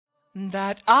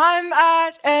that I'm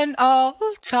at an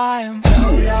all-time Mark's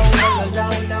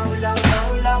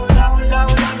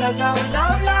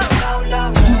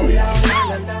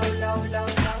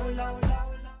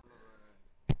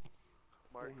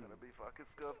gonna be fucking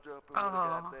scuff jumping Oh. with a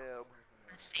goddamn.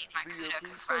 I saved my Kuda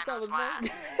because First I Rhino's was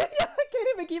last. I can't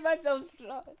even keep myself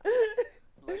strong.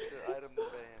 Like the item to ban.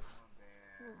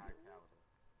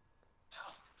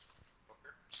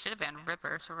 Should have been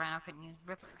Ripper, so Rhino couldn't use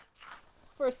Ripper.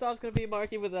 First off, it's gonna be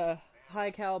Marky with a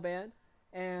high cal ban,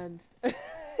 and he's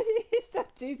so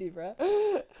cheesy, bro.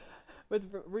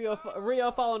 With Rio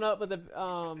following up with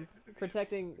the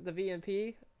protecting the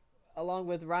VMP, along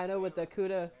with Rhino with the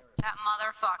Kuda. That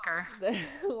motherfucker.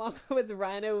 Along with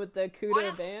Rhino with the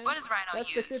Kuda ban. What does Rhino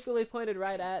That's use? specifically pointed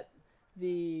right at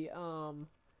the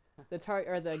target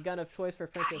or the gun of choice for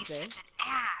God, Princess he's Day. such an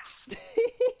ass.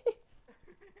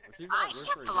 I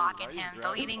kept blocking him,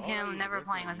 deleting him, never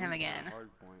playing with him again.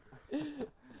 Damn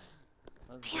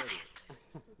it.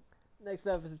 Next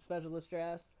up is Specialist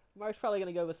Draft. Mark's probably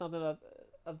gonna go with something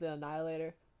of the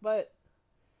Annihilator, but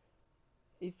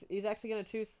he's actually gonna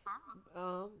choose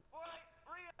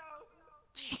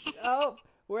oh,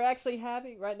 we're actually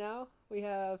having right now. We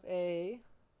have a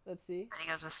let's see. Then he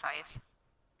goes with Scythe.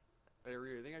 Hey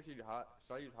Rio, I think I should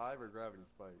I use Hive or Gravity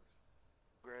Spikes?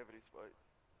 Gravity spike.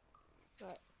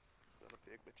 Alright. Gonna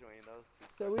pick between those two.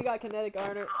 So we got kinetic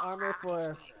armor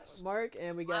for Mark,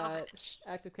 and we Little got bitch.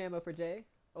 active camo for Jay,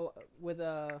 with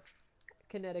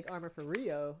kinetic armor for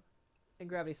Rio, and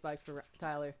gravity spikes for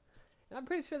Tyler. And I'm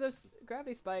pretty sure those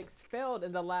gravity spikes failed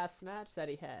in the last match that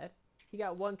he had. He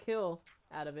got 1 kill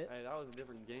out of it. Hey, that was a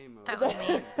different game mode. That was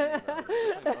me.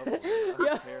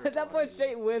 Yeah, that boy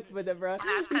straight whipped with it, bro. And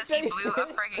that's because he blew a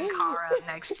friggin' car up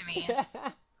next to me.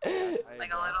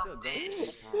 Like a little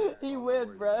bitch. He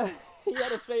whipped, bro. He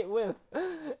had a straight whip.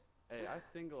 Hey, I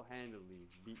single-handedly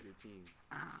beat your team.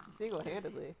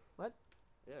 Single-handedly? What?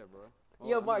 Yeah, bro.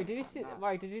 Yo, Well, Mark, did you see?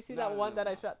 Mark, did you see that one that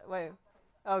I shot? Wait.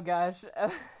 Oh gosh.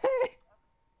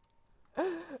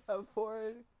 A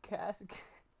poor cask.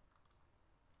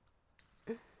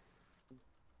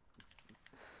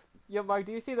 Yo, Mark,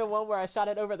 do you see the one where I shot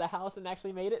it over the house and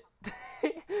actually made it? Yeah,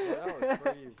 that was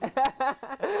crazy. I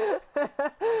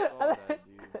saw that, dude.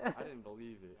 I didn't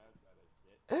believe it.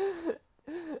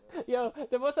 Yo,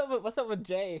 then what's up with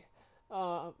Jay?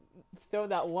 Throwing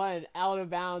that one out of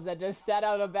bounds that just sat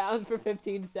out of bounds for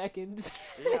 15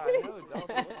 seconds. Yeah, I know, Delta, what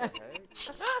the heck?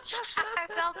 I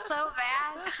felt so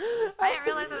bad. I didn't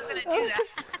realize I was gonna do that.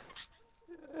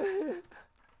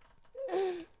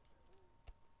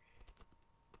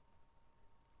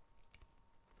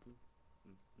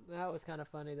 That was kind of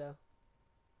funny though.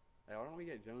 Hey, why don't we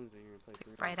get Jones in here and play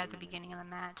 3 Right at the beginning of the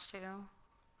match, too.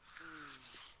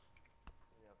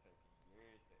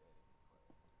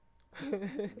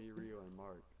 Me, Rio, and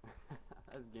Mark.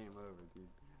 That's game over, dude.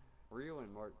 Rio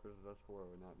and Mark versus us 4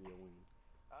 would not be a win.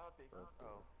 I don't think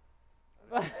so.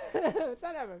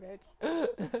 Son of a bitch. Alright,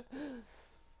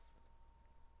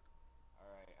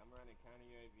 I'm running counter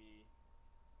UAV.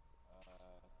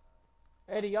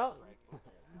 Hey, do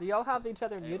y'all have each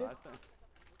other muted? I sent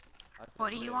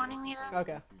What are you wanting me to?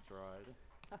 Okay. You tried.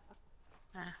 I'm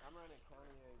running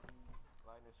counter UAV,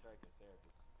 lightning strike, and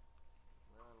Serapis.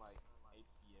 We're on like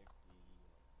HCXD.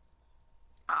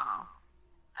 Oh.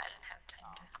 I didn't have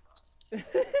time to.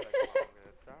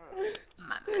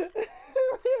 My bad.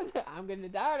 I'm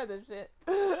getting tired of this shit.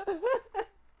 Optic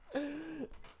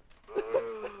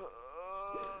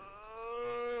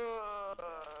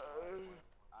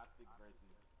versus.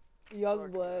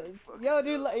 Young Bloods. Yo,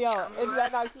 dude,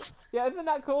 isn't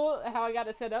that cool how I got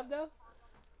it set up though?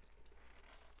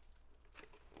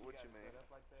 What you mean? Up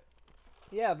like that?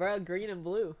 Yeah, bro, green and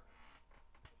blue.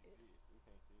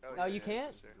 Oh, yeah, you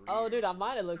can't? for sure. Oh, dude, on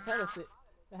mine it looks hella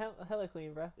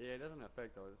clean, bro. Yeah, it doesn't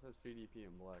affect though. It says CDP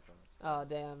and black on it. Oh,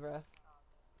 damn, bro.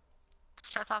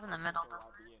 Starts off in the middle,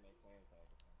 doesn't it?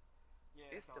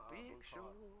 It's the big show.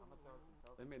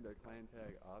 They made their clan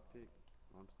tag optic.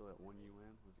 I'm still at 1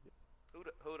 UM. Let's get Who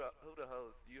the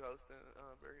host? You hosting,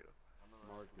 Burrito?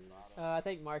 Marcus. I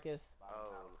think Marcus.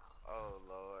 Oh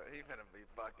lord, he finna be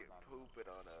fucking pooping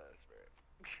on us, bro.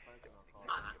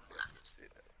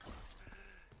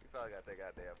 You probably got that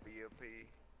goddamn BMP.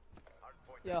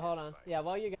 Yo, hold on. Yeah,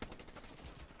 while you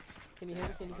can you hear me?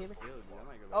 Can you hear me? Dude, I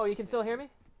might go back Oh, you to can still hear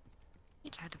Canada. me? You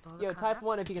tried to blow the Yo, car type up.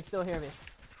 1 if you can still hear me.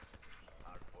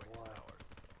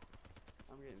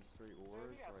 I'm getting straight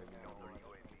words right now.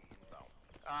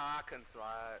 Ah, I can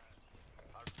slide.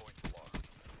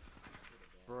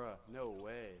 Bruh, no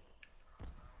way.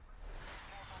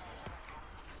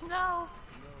 No. No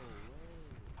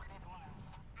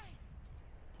way.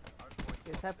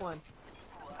 Here's F1.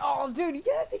 Oh, dude,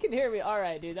 yes, he can hear me.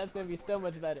 Alright, dude, that's gonna be so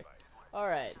much better.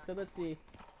 Alright, so let's see.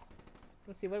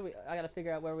 Let's see, what do we... I gotta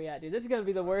figure out where we at, dude. This is gonna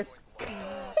be the worst casting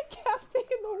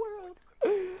in the world.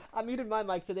 I muted my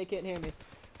mic so they can't hear me.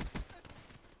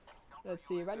 Let's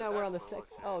see, right now we're on the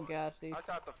sixth. Oh gosh, dude. I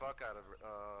shot the fuck out of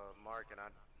Mark and I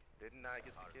did not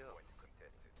get the kill.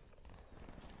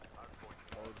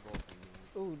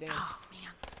 Ooh, damn. Oh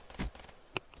man.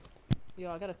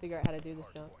 Yo, I gotta figure out how to do this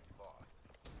jump.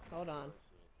 Hold on.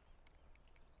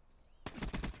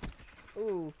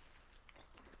 Ooh.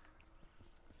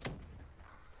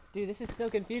 Dude, this is so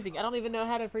confusing. I don't even know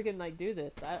how to freaking, like, do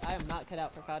this. I am not cut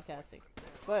out for podcasting.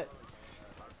 But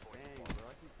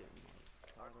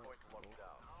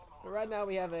right now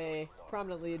we have a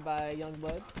prominent lead by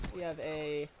Youngblood. We have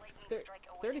a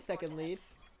 30-second lead.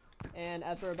 And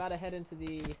as we're about to head into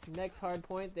the next hard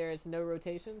point, there is no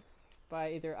rotation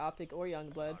by either Optic or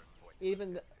Youngblood.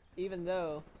 Even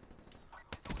though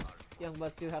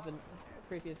Youngbloods do have the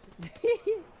previous...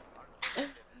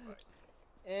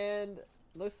 And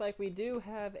looks like we do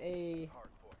have a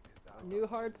new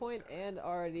hard point and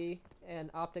already an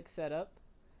Optic setup.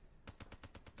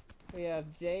 We have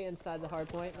Jay inside the hard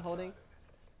point holding,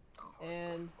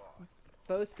 and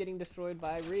both getting destroyed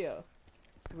by Rio.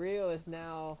 Rio is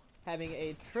now having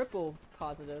a triple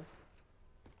positive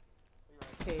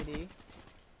KD.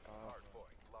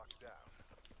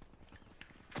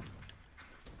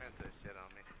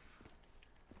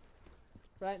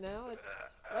 Right now it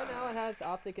has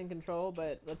Optic in control,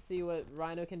 but let's see what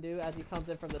Rhino can do as he comes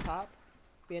in from the top,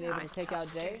 being able to take out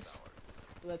Jay.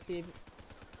 Let's see.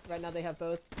 Right now they have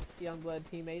both Youngblood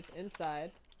teammates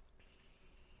inside.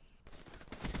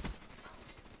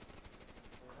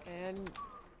 And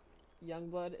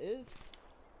Youngblood is...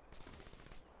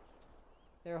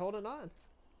 They're holding on.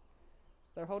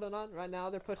 They're holding on. Right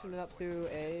now they're pushing it up to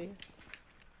a...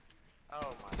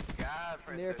 Oh my god,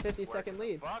 near 50-second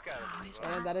lead.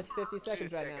 And that is 50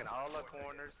 seconds right now. All the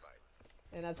corners.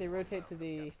 And as they rotate to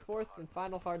the fourth and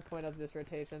final hard point of this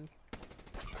rotation,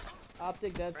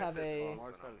 Optic does have a...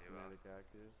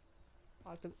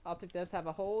 Optic does have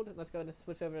a hold. Let's go and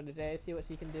switch over to Jay, see what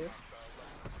she can do.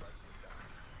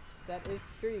 That is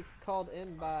streaks called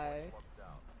in by...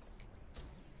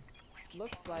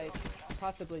 looks like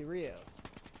possibly Rio.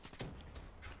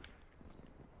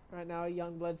 Right now,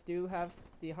 Youngbloods do have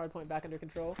the hardpoint back under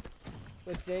control,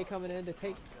 with Jay coming in to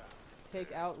take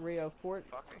out Rio for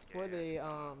the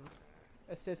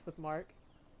assist with Mark,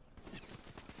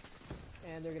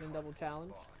 and they're getting double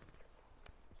challenge.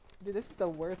 Dude, this is the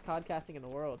worst podcasting in the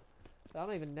world. I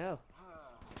don't even know.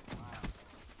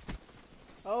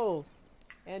 Oh,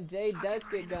 and Jay does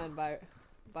get gunned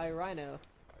by Rhino.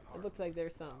 It looks like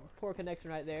there's some poor connection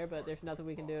right there, but there's nothing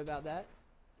we can do about that.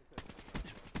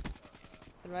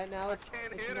 And right now it's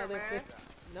another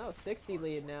 60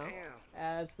 lead now,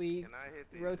 as we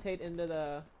rotate into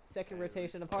the second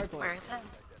rotation of hardpoint. Where is it?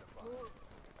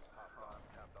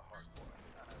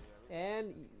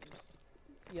 And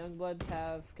Youngbloods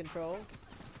have control.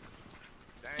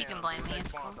 You can blame me,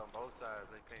 it's cool.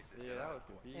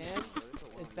 And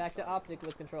it's back to Optic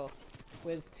with control,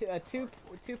 with a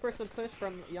two-person push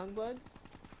from Youngblood,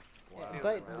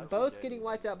 but both getting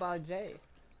wiped out by Jay.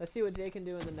 Let's see what Jay can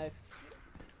do in the next.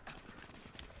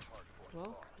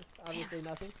 Well, it's obviously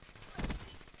nothing.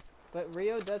 But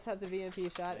Rio does have the VMP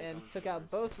shot and took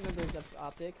out both members of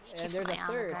Optic. And there's a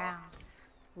third.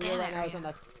 Rio right now is on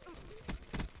the...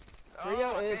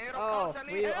 Rio is... Oh,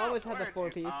 Rio almost had the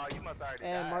 4-piece.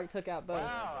 And Mark took out both.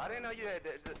 Wow, I didn't know you had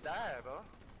to die, bro.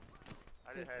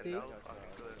 I just had no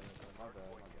fucking clue.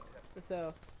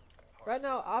 So, right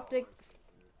now, Optic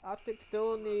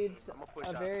still needs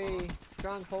a very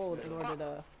strong hold in order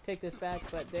to take this back,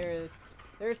 but there's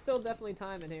still definitely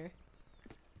time in here.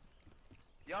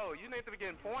 Yo, you need to be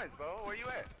getting points, bro. Where you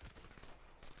at?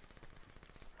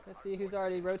 Let's see who's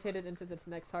already rotated into this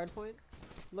next hardpoint.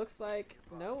 Looks like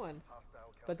no one.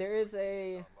 But there is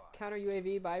a counter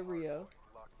UAV by Rio.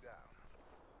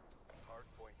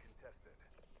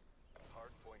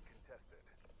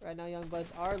 Right now, Youngbloods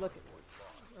are looking...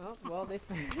 Oh, well, they...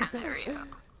 There we go.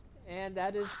 And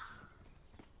that's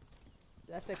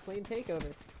a clean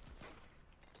takeover.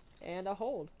 And a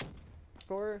hold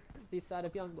for the side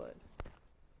of Youngblood.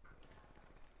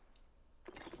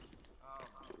 Oh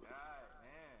my god,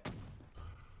 man.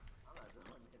 I'm not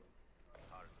doing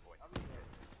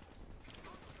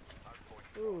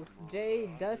it. Ooh, Jay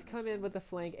does come in with the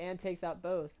flank and takes out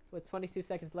both with 22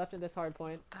 seconds left in this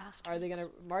hardpoint. Are they gonna...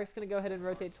 Mark's gonna go ahead and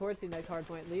rotate towards the next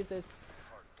hardpoint. Leave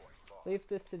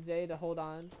this to Jay to hold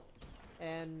on.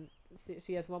 And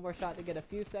she has one more shot to get a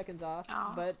few seconds off,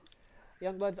 but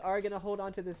Youngbloods are gonna hold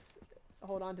on to this,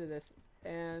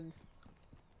 and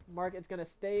Mark is gonna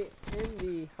stay in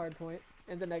the hard point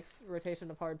in the next rotation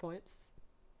of hard points.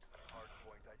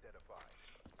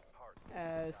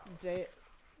 As Jay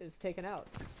is taken out.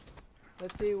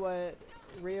 Let's see what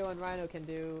Rio and Rhino can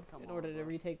do in order to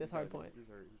retake this hard point. He's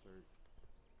hurt.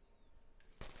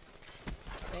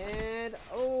 And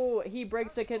oh, he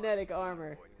breaks the kinetic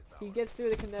armor. He gets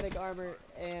through the kinetic armor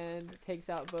and takes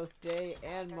out both Jay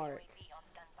and Mark.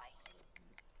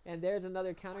 And there's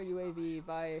another counter UAV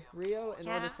by Rio in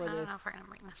order for I don't this. know if we're gonna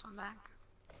bring this one back.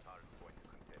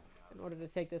 In order to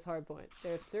take this hard point.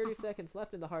 There's 30 seconds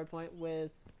left in the hard point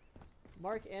with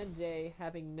Mark and Jay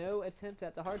having no attempt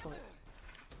at the hard point.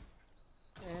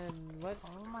 And what?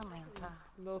 Oh my Lanta.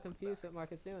 I'm a little confused what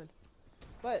Mark is doing.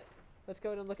 But let's go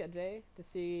ahead and look at Jay to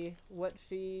see what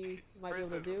she might be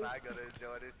able to do. Not gonna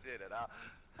enjoy this shit at all.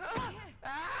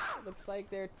 Looks like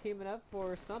they're teaming up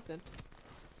for something.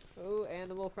 Oh, and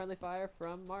a little friendly fire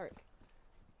from Mark.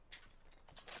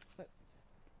 But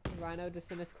Rhino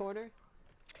just in this corner.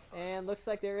 And looks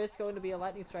like there is going to be a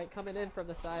lightning strike coming in from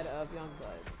the side of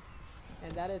Youngblood.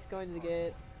 And that is going to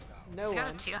get no He's got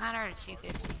one. a 200 or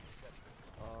 250.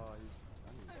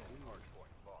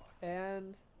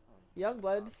 And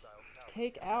Youngbloods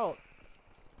take out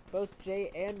both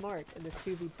Jay and Mark in this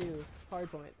 2v2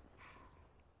 hardpoint.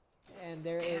 And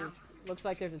there is, looks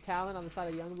like there's a talent on the side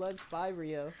of Youngbloods by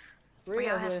Rio.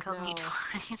 Rio has is killed me now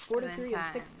 27 43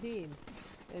 times. and 16.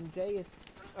 And Jay is,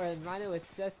 and Rhino is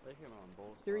just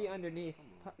 3 underneath,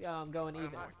 going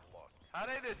even. How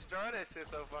they destroy that shit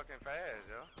so fucking fast,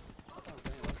 yo?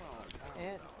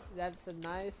 And that's a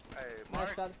nice, Hey, nice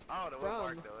Mark, shot I don't know what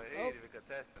Mark from. doing. He ain't even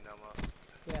contesting no more.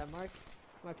 Yeah,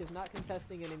 Mark is not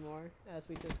contesting anymore, as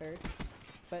we just heard.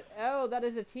 But oh, that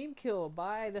is a team kill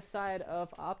by the side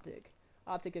of Optic.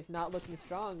 Optic is not looking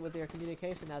strong with their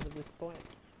communication as of this point.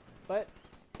 But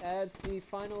as the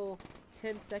final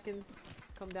 10 seconds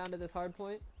come down to this hard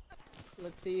point,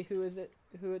 let's see who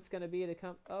it's gonna be to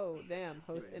come. Oh, damn!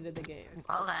 Host ended the game.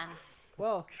 Well then.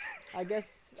 Well, I guess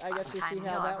we see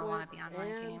how that ever went. want to be on my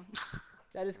And team.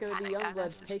 that is gonna be Kinda got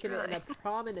us Youngblood taking it in a destroyed.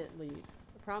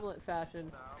 prominent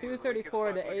fashion,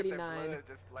 234 to 89,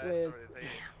 with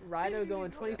Rhino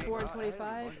going 24 and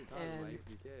 25, and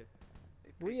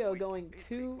Rio going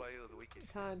 2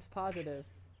 times positive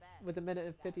with a minute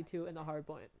and 52 in the hard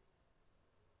point.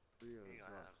 Rio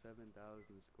dropped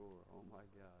 7,000 score. Oh my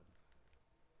god.